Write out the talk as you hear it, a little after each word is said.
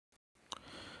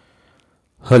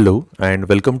Hello and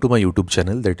welcome to my YouTube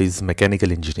channel, that is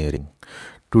Mechanical Engineering.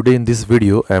 Today in this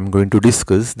video I am going to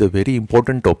discuss the very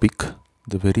important topic,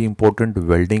 the very important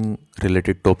welding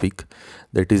related topic,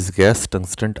 that is gas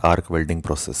tungsten arc welding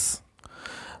process.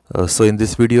 So in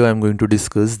this video I am going to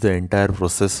discuss the entire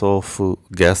process of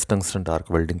gas tungsten arc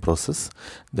welding process,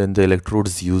 then the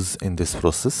electrodes used in this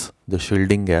process, the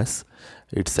shielding gas,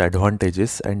 its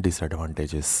advantages and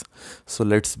disadvantages. So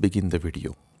let's begin the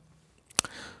video.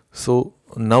 So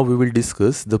now we will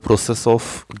discuss the process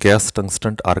of gas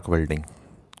tungsten arc welding.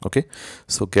 Okay,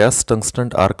 so gas tungsten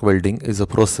arc welding is a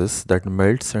process that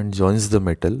melts and joins the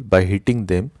metal by heating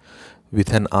them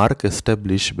with an arc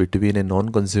established between a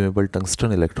non-consumable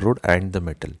tungsten electrode and the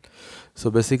metal. So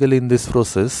basically in this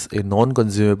process a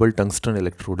non-consumable tungsten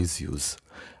electrode is used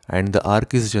and the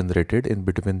arc is generated in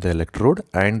between the electrode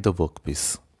and the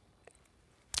workpiece.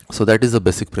 So that is the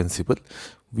basic principle.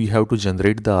 We have to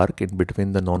generate the arc in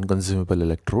between the non-consumable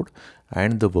electrode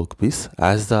and the workpiece.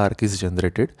 As the arc is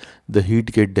generated, the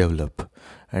heat get developed,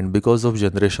 and because of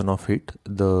generation of heat,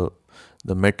 the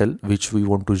metal which we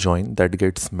want to join, that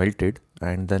gets melted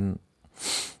and then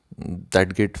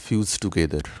that get fused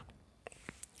together.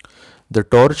 The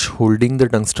torch holding the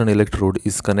tungsten electrode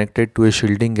is connected to a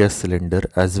shielding gas cylinder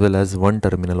as well as one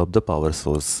terminal of the power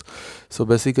source. So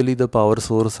basically the power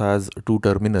source has two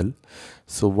terminals.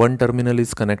 So one terminal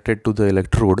is connected to the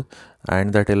electrode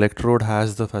and that electrode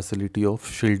has the facility of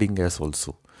shielding gas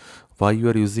also. Why you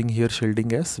are using here shielding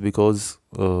gas? Because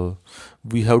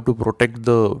we have to protect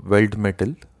the weld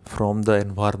metal from the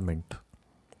environment.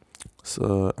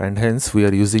 So, and hence we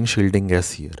are using shielding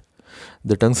gas here.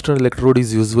 The tungsten electrode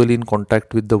is usually in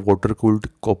contact with the water-cooled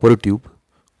copper tube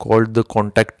called the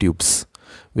contact tubes,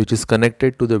 which is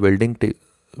connected to the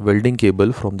welding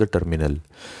cable from the terminal.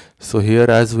 So here,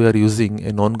 as we are using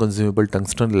a non-consumable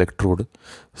tungsten electrode,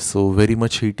 so very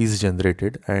much heat is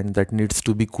generated and that needs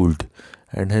to be cooled,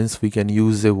 and hence we can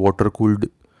use a water-cooled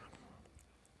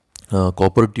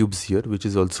copper tubes here, which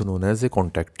is also known as a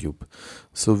contact tube.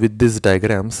 So with these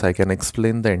diagrams I can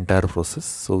explain the entire process.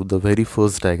 So the very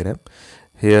first diagram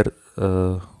here,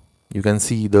 you can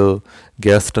see the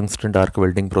gas tungsten arc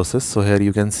welding process. So here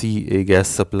you can see a gas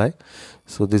supply.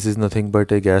 So this is nothing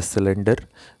but a gas cylinder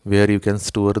where you can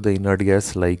store the inert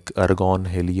gas like argon,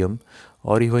 helium,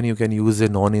 or even you can use a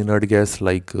non-inert gas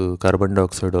like carbon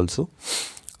dioxide also.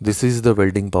 This is the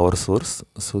welding power source.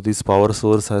 So this power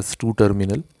source has two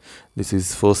terminal. This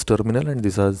is first terminal and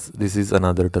this is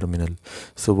another terminal.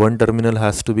 So one terminal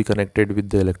has to be connected with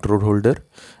the electrode holder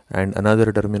and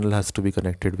another terminal has to be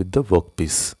connected with the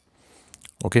workpiece.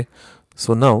 Okay.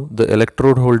 So now the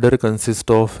electrode holder consists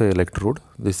of a electrode.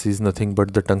 This is nothing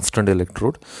but the tungsten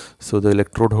electrode. So the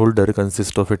electrode holder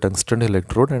consists of a tungsten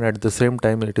electrode and at the same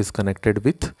time it is connected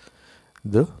with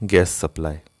the gas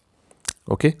supply.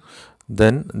 Okay.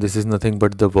 Then this is nothing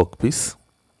but the workpiece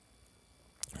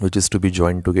which is to be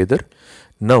joined together.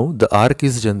 Now the arc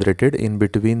is generated in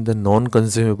between the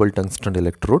non-consumable tungsten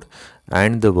electrode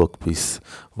and the workpiece.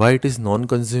 Why it is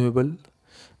non-consumable?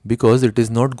 Because it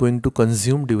is not going to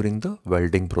consume during the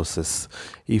welding process.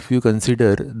 If you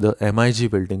consider the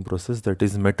MIG welding process, that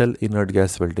is metal inert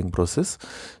gas welding process,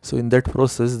 so in that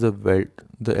process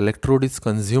the electrode is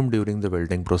consumed during the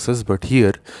welding process, but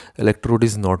here electrode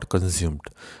is not consumed,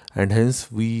 and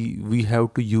hence we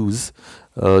have to use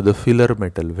the filler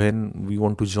metal. When we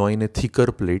want to join a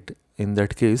thicker plate, in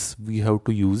that case we have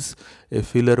to use a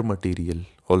filler material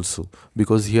also,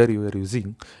 because here you are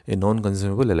using a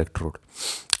non-consumable electrode.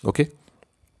 Okay,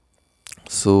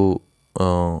 so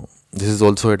this is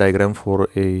also a diagram for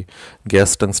a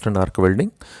gas tungsten arc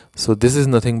welding. So this is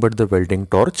nothing but the welding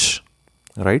torch,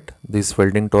 right? This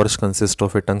welding torch consists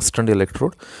of a tungsten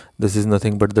electrode. This is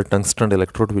nothing but the tungsten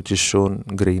electrode which is shown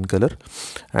green color,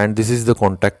 and this is the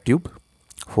contact tube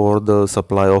for the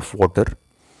supply of water,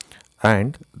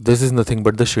 and this is nothing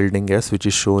but the shielding gas which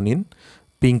is shown in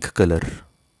pink color.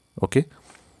 Okay,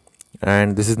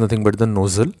 and this is nothing but the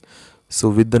nozzle. So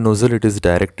with the nozzle it is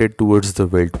directed towards the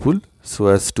weld pool so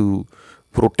as to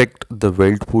protect the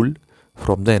weld pool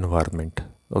from the environment.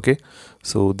 Okay,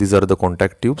 so these are the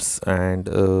contact tubes and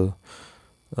the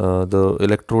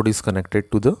electrode is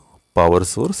connected to the power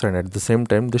source, and at the same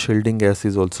time the shielding gas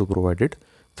is also provided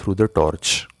through the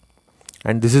torch,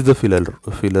 and this is the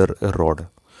filler rod.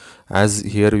 As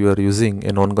here you are using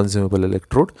a non-consumable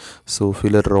electrode, so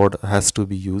filler rod has to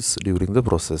be used during the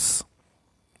process.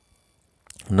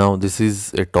 Now this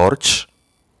is a torch.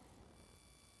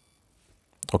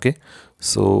 Okay,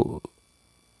 so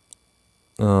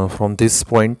from this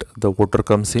point the water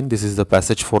comes in. This is the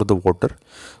passage for the water.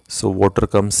 So water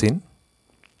comes in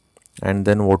and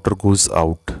then water goes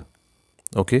out.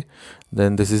 Okay,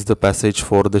 Then this is the passage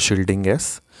for the shielding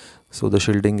gas. So the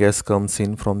shielding gas comes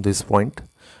in from this point,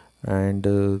 and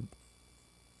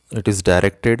it is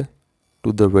directed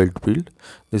to the weld field.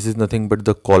 This is nothing but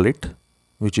the collet,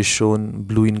 which is shown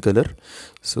blue in color.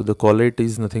 So the collet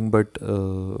is nothing but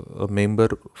a member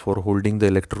for holding the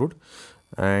electrode,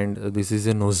 and this is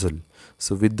a nozzle.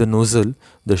 So with the nozzle,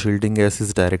 the shielding gas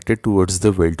is directed towards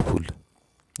the weld pool.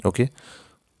 Okay.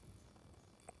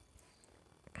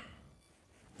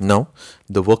 Now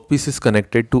the workpiece is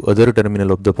connected to other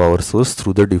terminal of the power source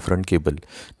through the different cable.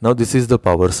 Now this is the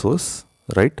power source,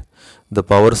 right? The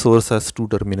power source has two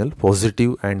terminal,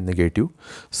 positive and negative.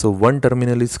 So one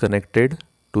terminal is connected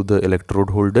to the electrode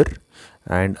holder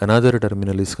and another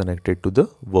terminal is connected to the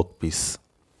workpiece.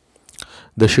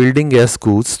 The shielding gas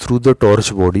goes through the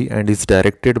torch body and is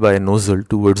directed by a nozzle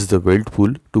towards the weld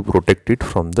pool to protect it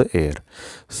from the air.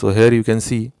 So here you can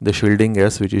see the shielding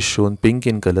gas, which is shown pink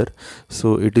in color.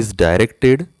 So it is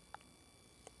directed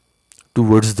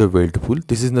towards the weld pool.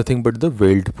 This is nothing but the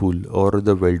weld pool or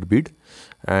the weld bead,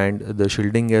 and the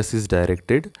shielding gas is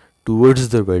directed towards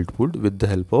the weld pool with the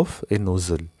help of a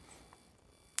nozzle.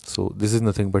 So this is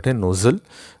nothing but a nozzle.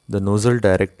 The nozzle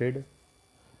directed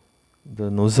the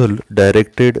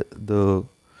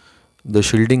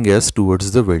shielding gas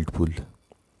towards the weld pool.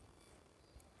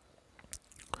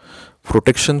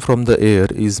 Protection from the air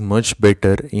is much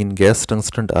better in gas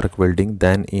tungsten arc welding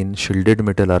than in shielded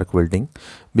metal arc welding,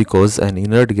 because an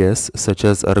inert gas such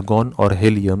as argon or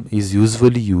helium is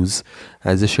usually used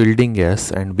as a shielding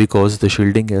gas, and because the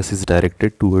shielding gas is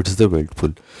directed towards the weld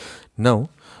pool.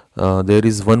 Now there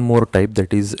is one more type,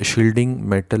 that is shielding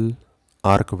metal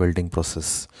arc welding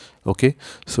process. Okay,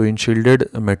 so in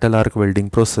shielded metal arc welding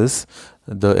process,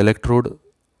 the electrode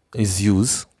is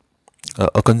used,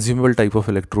 a consumable type of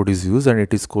electrode is used, and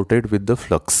it is coated with the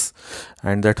flux,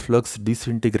 and that flux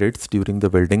disintegrates during the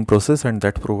welding process, and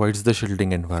that provides the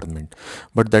shielding environment.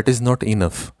 But that is not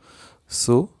enough.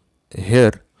 So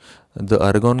here the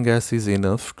argon gas is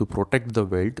enough to protect the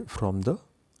weld from the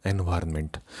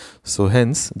environment. So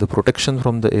hence the protection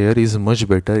from the air is much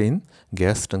better in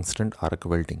gas tungsten arc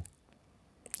welding,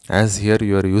 as here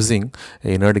you are using a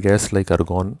inert gas like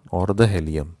argon or the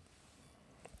helium.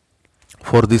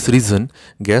 For this reason,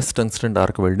 gas tungsten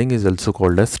arc welding is also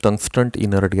called as tungsten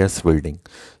inert gas welding.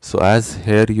 So as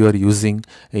here you are using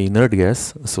a inert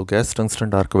gas, so gas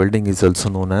tungsten arc welding is also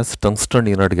known as tungsten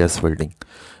inert gas welding.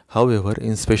 However,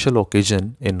 in special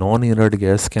occasion, a non-inert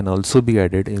gas can also be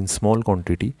added in small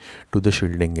quantity to the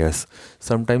shielding gas.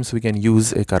 Sometimes we can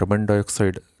use a carbon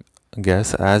dioxide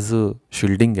gas as a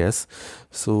shielding gas.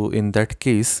 So in that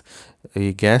case,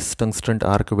 a gas tungsten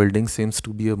arc welding seems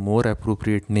to be a more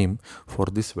appropriate name for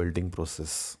this welding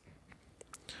process.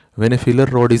 When a filler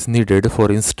rod is needed,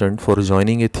 for instance, for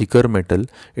joining a thicker metal,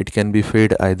 it can be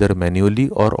fed either manually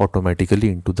or automatically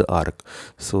into the arc.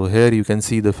 So here you can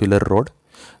see the filler rod.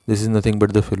 This is nothing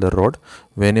but the filler rod.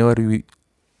 Whenever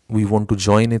we want to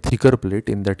join a thicker plate,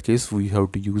 in that case we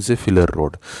have to use a filler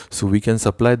rod. So we can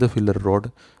supply the filler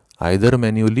rod either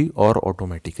manually or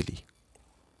automatically.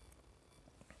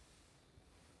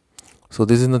 So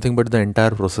this is nothing but the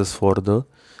entire process for the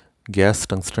gas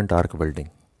tungsten arc welding.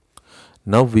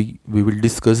 Now we will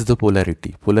discuss the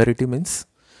polarity. Polarity means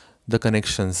the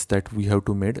connections that we have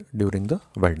to made during the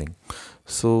welding.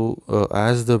 So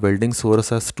as the welding source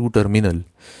has two terminal,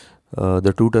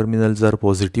 the two terminals are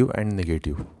positive and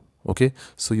negative. Okay,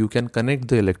 so you can connect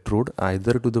the electrode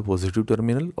either to the positive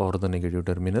terminal or the negative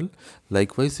terminal.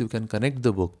 Likewise, you can connect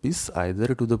the workpiece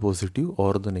either to the positive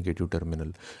or the negative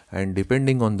terminal, and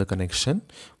depending on the connection,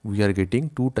 we are getting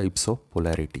two types of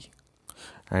polarity,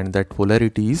 and that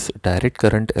polarity is direct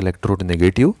current electrode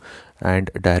negative and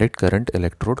direct current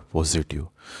electrode positive.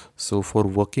 So for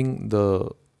working the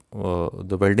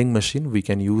welding machine, we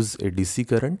can use a DC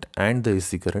current and the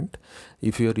AC current.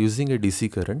 If you are using a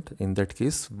DC current, in that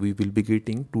case we will be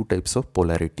getting two types of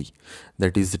polarity,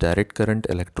 that is direct current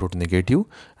electrode negative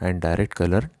and direct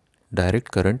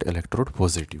current electrode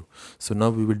positive. So now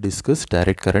we will discuss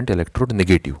direct current electrode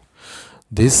negative.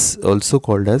 This also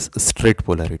called as straight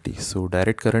polarity. So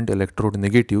direct current electrode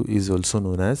negative is also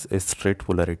known as a straight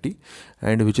polarity,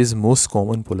 and which is most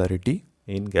common polarity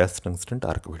in gas tungsten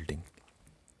arc welding.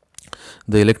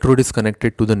 The electrode is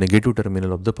connected to the negative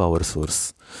terminal of the power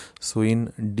source. So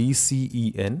in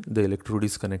DCEN, the electrode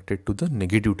is connected to the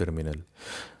negative terminal.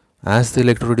 As the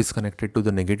electrode is connected to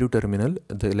the negative terminal,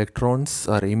 the electrons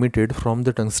are emitted from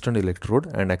the tungsten electrode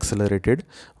and accelerated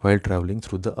while traveling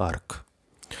through the arc.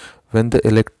 When the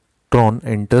electron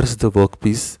enters the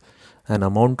workpiece, an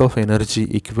amount of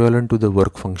energy equivalent to the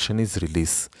work function is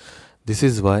released. This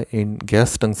is why in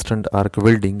gas tungsten arc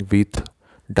welding with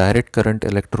direct current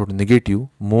electrode negative,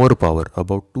 more power,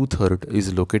 about 2/3,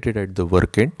 is located at the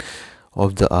work end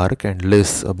of the arc and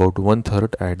less, about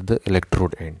 1/3, at the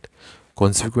electrode end.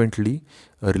 Consequently,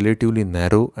 a relatively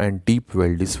narrow and deep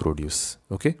weld is produced.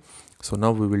 Okay, so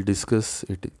now we will discuss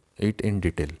it in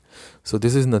detail. So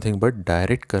this is nothing but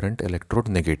direct current electrode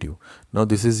negative. Now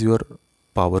this is your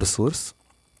power source.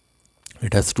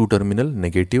 It has two terminal,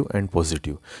 negative and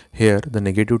positive. Here the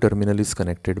negative terminal is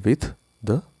connected with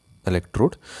the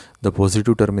electrode, the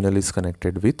positive terminal is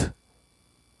connected with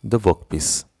the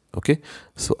workpiece. Okay,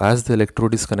 so as the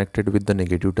electrode is connected with the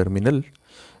negative terminal,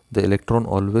 the electron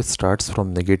always starts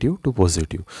from negative to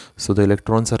positive. So the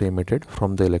electrons are emitted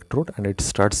from the electrode and it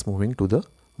starts moving to the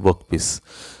workpiece.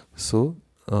 So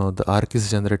the arc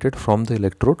is generated from the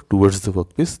electrode towards the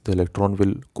workpiece. The electron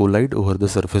will collide over the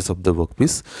surface of the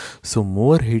workpiece. So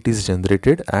more heat is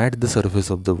generated at the surface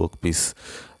of the workpiece.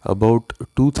 About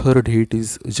 2/3 heat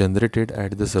is generated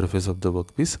at the surface of the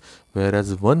workpiece,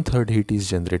 whereas 1/3 heat is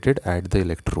generated at the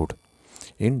electrode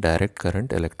in direct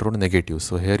current electrode negative.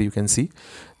 So here you can see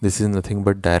this is nothing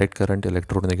but direct current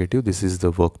electrode negative. This is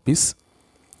the workpiece.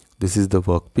 This is the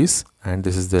workpiece and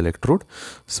this is the electrode.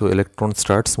 So electron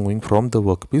starts moving from the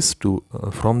workpiece to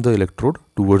from the electrode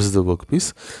towards the workpiece.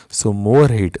 So more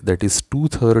heat, that is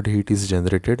 2/3 heat, is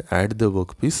generated at the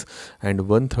workpiece and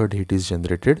 1/3 heat is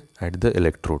generated at the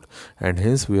electrode, and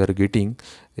hence we are getting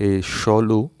a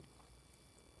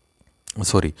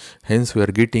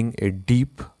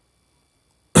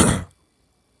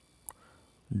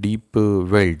deep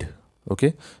weld.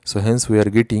 Okay, so hence we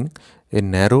are getting a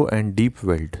narrow and deep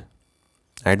weld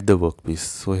at the workpiece.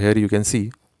 So here you can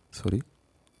see,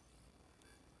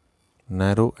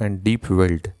 narrow and deep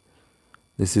weld.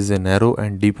 This is a narrow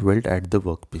and deep weld at the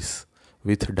workpiece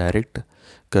with direct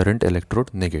current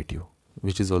electrode negative,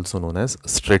 which is also known as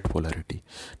straight polarity.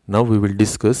 Now we will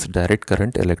discuss direct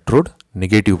current electrode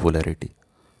negative polarity.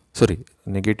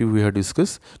 Negative we have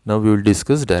discussed. Now we will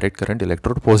discuss direct current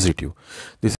electrode positive.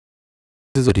 This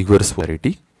is a reverse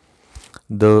polarity.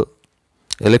 The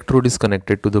electrode is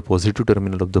connected to the positive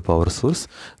terminal of the power source.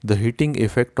 The heating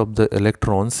effect of the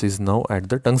electrons is now at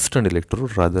the tungsten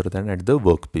electrode rather than at the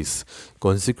workpiece.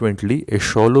 Consequently, a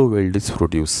shallow weld is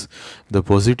produced. The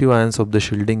positive ions of the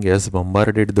shielding gas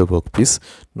bombarded the workpiece,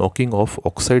 knocking off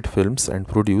oxide films and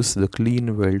produce the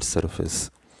clean weld surface.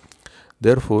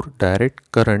 Therefore,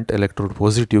 direct current electrode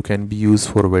positive can be used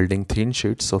for welding thin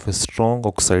sheets of a strong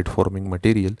oxide forming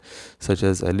material such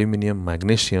as aluminum,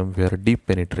 magnesium, where deep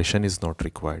penetration is not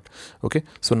required. Okay,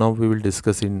 so now we will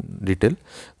discuss in detail.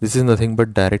 This is nothing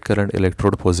but direct current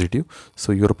electrode positive.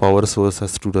 So your power source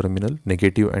has two terminal,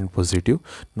 negative and positive.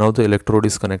 Now the electrode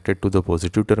is connected to the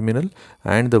positive terminal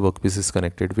and the workpiece is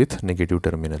connected with negative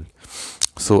terminal.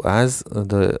 So as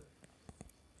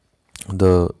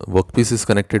the workpiece is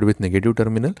connected with negative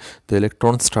terminal, the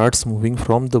electron starts moving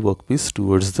from the workpiece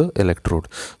towards the electrode.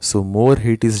 So more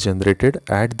heat is generated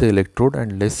at the electrode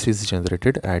and less is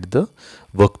generated at the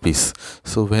workpiece.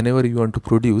 So whenever you want to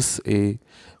produce a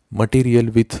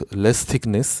material with less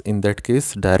thickness, in that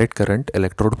case direct current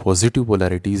electrode positive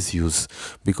polarity is used,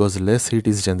 because less heat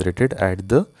is generated at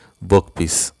the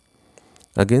workpiece.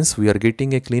 Again, we are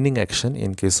getting a cleaning action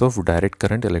in case of direct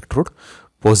current electrode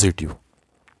positive.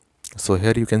 So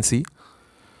here you can see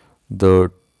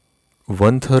the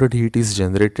 1/3 heat is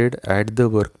generated at the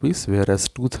workpiece, whereas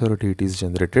 2/3 heat is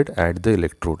generated at the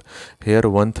electrode. Here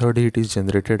 1/3 heat is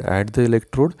generated at the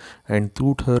electrode and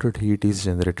 2/3 heat is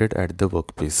generated at the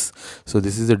workpiece. So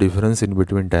this is the difference in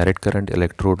between direct current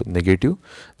electrode negative,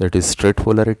 that is straight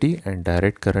polarity, and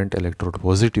direct current electrode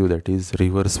positive, that is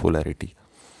reverse polarity.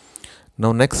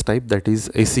 Now next type, that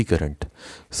is AC current.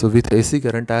 So with AC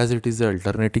current, as it is the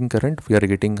alternating current, we are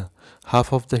getting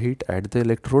half of the heat at the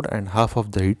electrode and half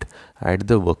of the heat at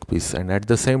the workpiece, and at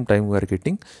the same time we are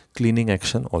getting cleaning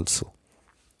action also.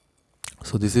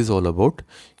 So this is all about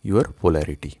your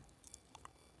polarity.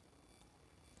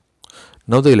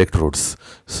 Now the electrodes.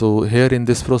 So here in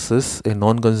this process, a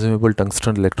non-consumable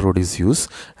tungsten electrode is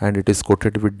used and it is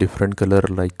coated with different color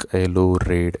like yellow,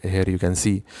 red. Here you can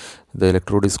see the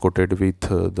electrode is coated with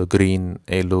the green,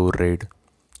 yellow, red.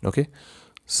 Okay,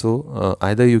 so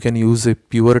either you can use a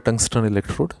pure tungsten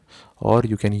electrode or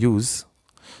you can use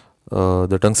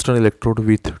the tungsten electrode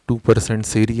with 2%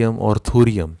 cerium or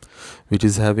thorium, which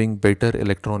is having better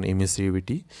electron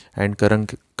emissivity and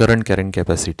current carrying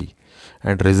capacity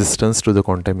and resistance to the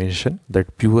contamination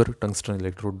that pure tungsten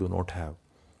electrode do not have.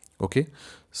 Okay,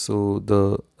 so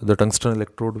the tungsten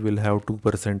electrode will have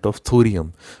 2% of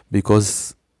thorium,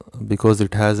 because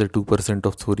it has a 2%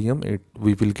 of thorium,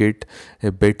 we will get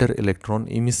a better electron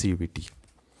emissivity,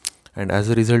 and as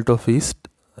a result of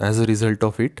as a result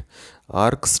of it,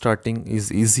 arc starting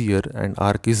is easier and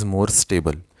arc is more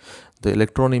stable. The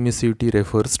electron emissivity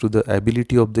refers to the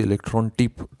ability of the electron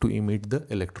tip to emit the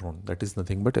electron. That is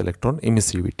nothing but electron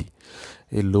emissivity.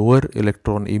 A lower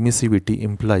electron emissivity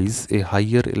implies a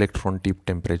higher electron tip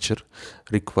temperature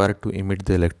required to emit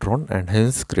the electron, and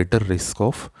hence greater risk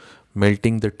of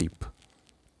melting the tip.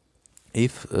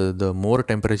 If the more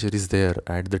temperature is there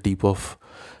at the tip of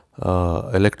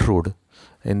electrode,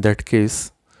 in that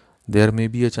case there may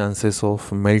be a chances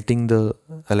of melting the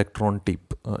electron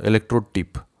tip, electrode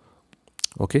tip.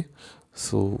 Okay,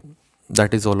 so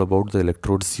that is all about the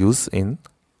electrodes used in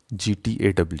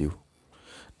GTAW.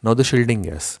 Now the shielding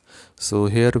gas. So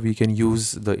here we can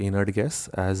use the inert gas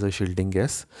as a shielding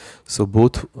gas. So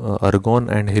both argon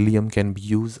and helium can be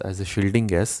used as a shielding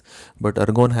gas, but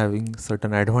argon having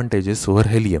certain advantages over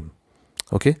helium.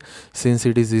 Okay, since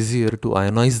it is easier to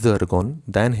ionize the argon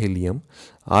than helium,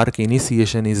 arc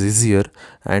initiation is easier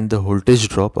and the voltage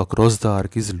drop across the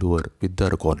arc is lower with the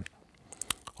argon.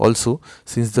 Also,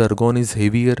 since the argon is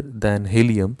heavier than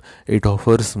helium, it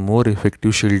offers more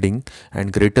effective shielding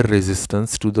and greater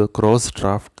resistance to the cross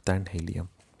draft than helium.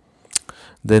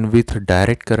 Then with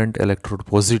direct current electrode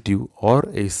positive or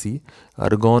AC,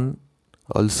 argon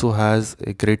also has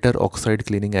a greater oxide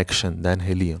cleaning action than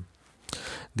helium.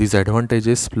 These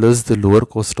advantages plus the lower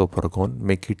cost of argon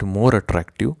make it more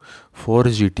attractive for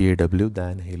GTAW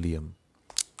than helium.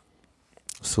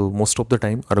 So most of the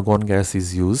time argon gas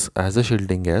is used as a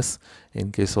shielding gas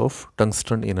in case of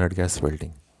tungsten inert gas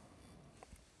welding.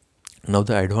 Now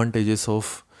the advantages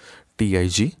of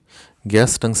TIG.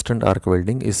 Gas tungsten arc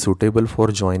welding is suitable for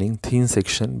joining thin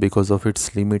section because of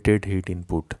its limited heat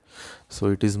input. So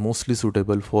it is mostly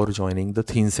suitable for joining the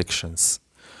thin sections.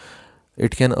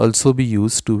 It can also be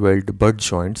used to weld butt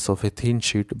joints of a thin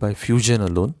sheet by fusion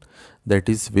alone, that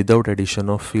is without addition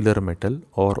of filler metal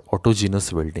or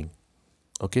autogenous welding.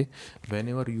 Okay,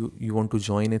 whenever you want to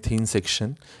join a thin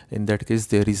section, in that case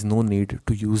there is no need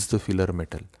to use the filler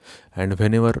metal, and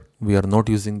whenever we are not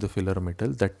using the filler metal,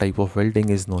 that type of welding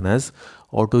is known as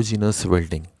autogenous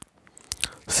welding.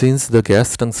 Since the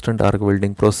gas tungsten arc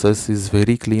welding process is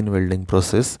very clean welding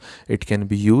process, it can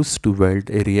be used to weld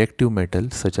a reactive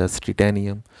metal such as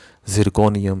titanium,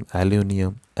 zirconium,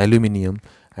 aluminium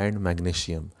and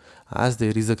magnesium. As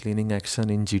there is a cleaning action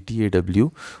in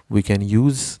GTAW, we can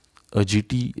use a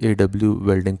GTAW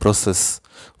welding process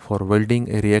for welding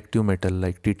a reactive metal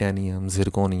like titanium,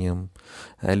 zirconium,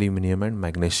 aluminium and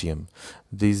magnesium.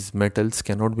 These metals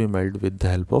cannot be melted with the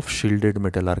help of shielded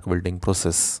metal arc welding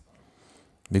process,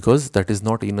 because that is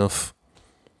not enough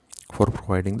for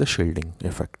providing the shielding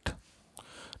effect.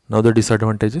 Now the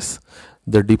disadvantages.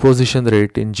 The deposition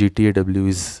rate in GTAW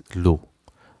is low,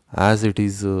 as it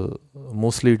is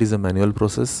mostly it is a manual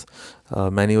process.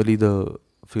 Manually the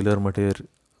filler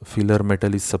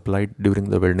metal is supplied during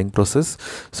the welding process,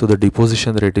 so the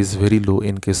deposition rate is very low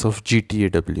in case of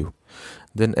GTAW.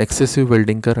 Then excessive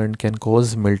welding current can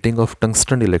cause melting of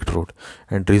tungsten electrode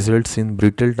and results in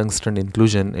brittle tungsten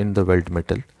inclusion in the weld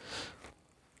metal.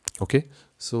 Okay,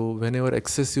 so whenever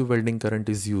excessive welding current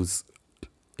is used,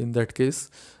 in that case,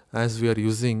 as we are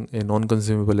using a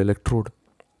non-consumable electrode,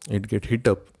 it gets heat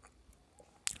up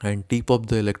and tip of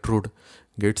the electrode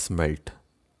gets melt,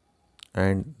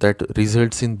 and that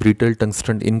results in brittle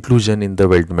tungsten inclusion in the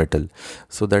weld metal.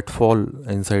 So that fall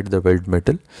inside the weld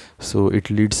metal, so it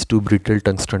leads to brittle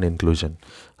tungsten inclusion.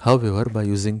 However, by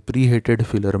using preheated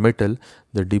filler metal,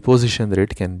 the deposition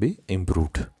rate can be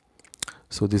improved.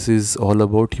 So this is all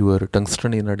about your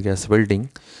tungsten inert gas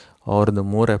welding, or the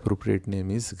more appropriate name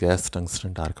is gas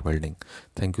tungsten arc welding.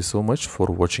 Thank you so much for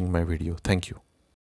watching my video. Thank you.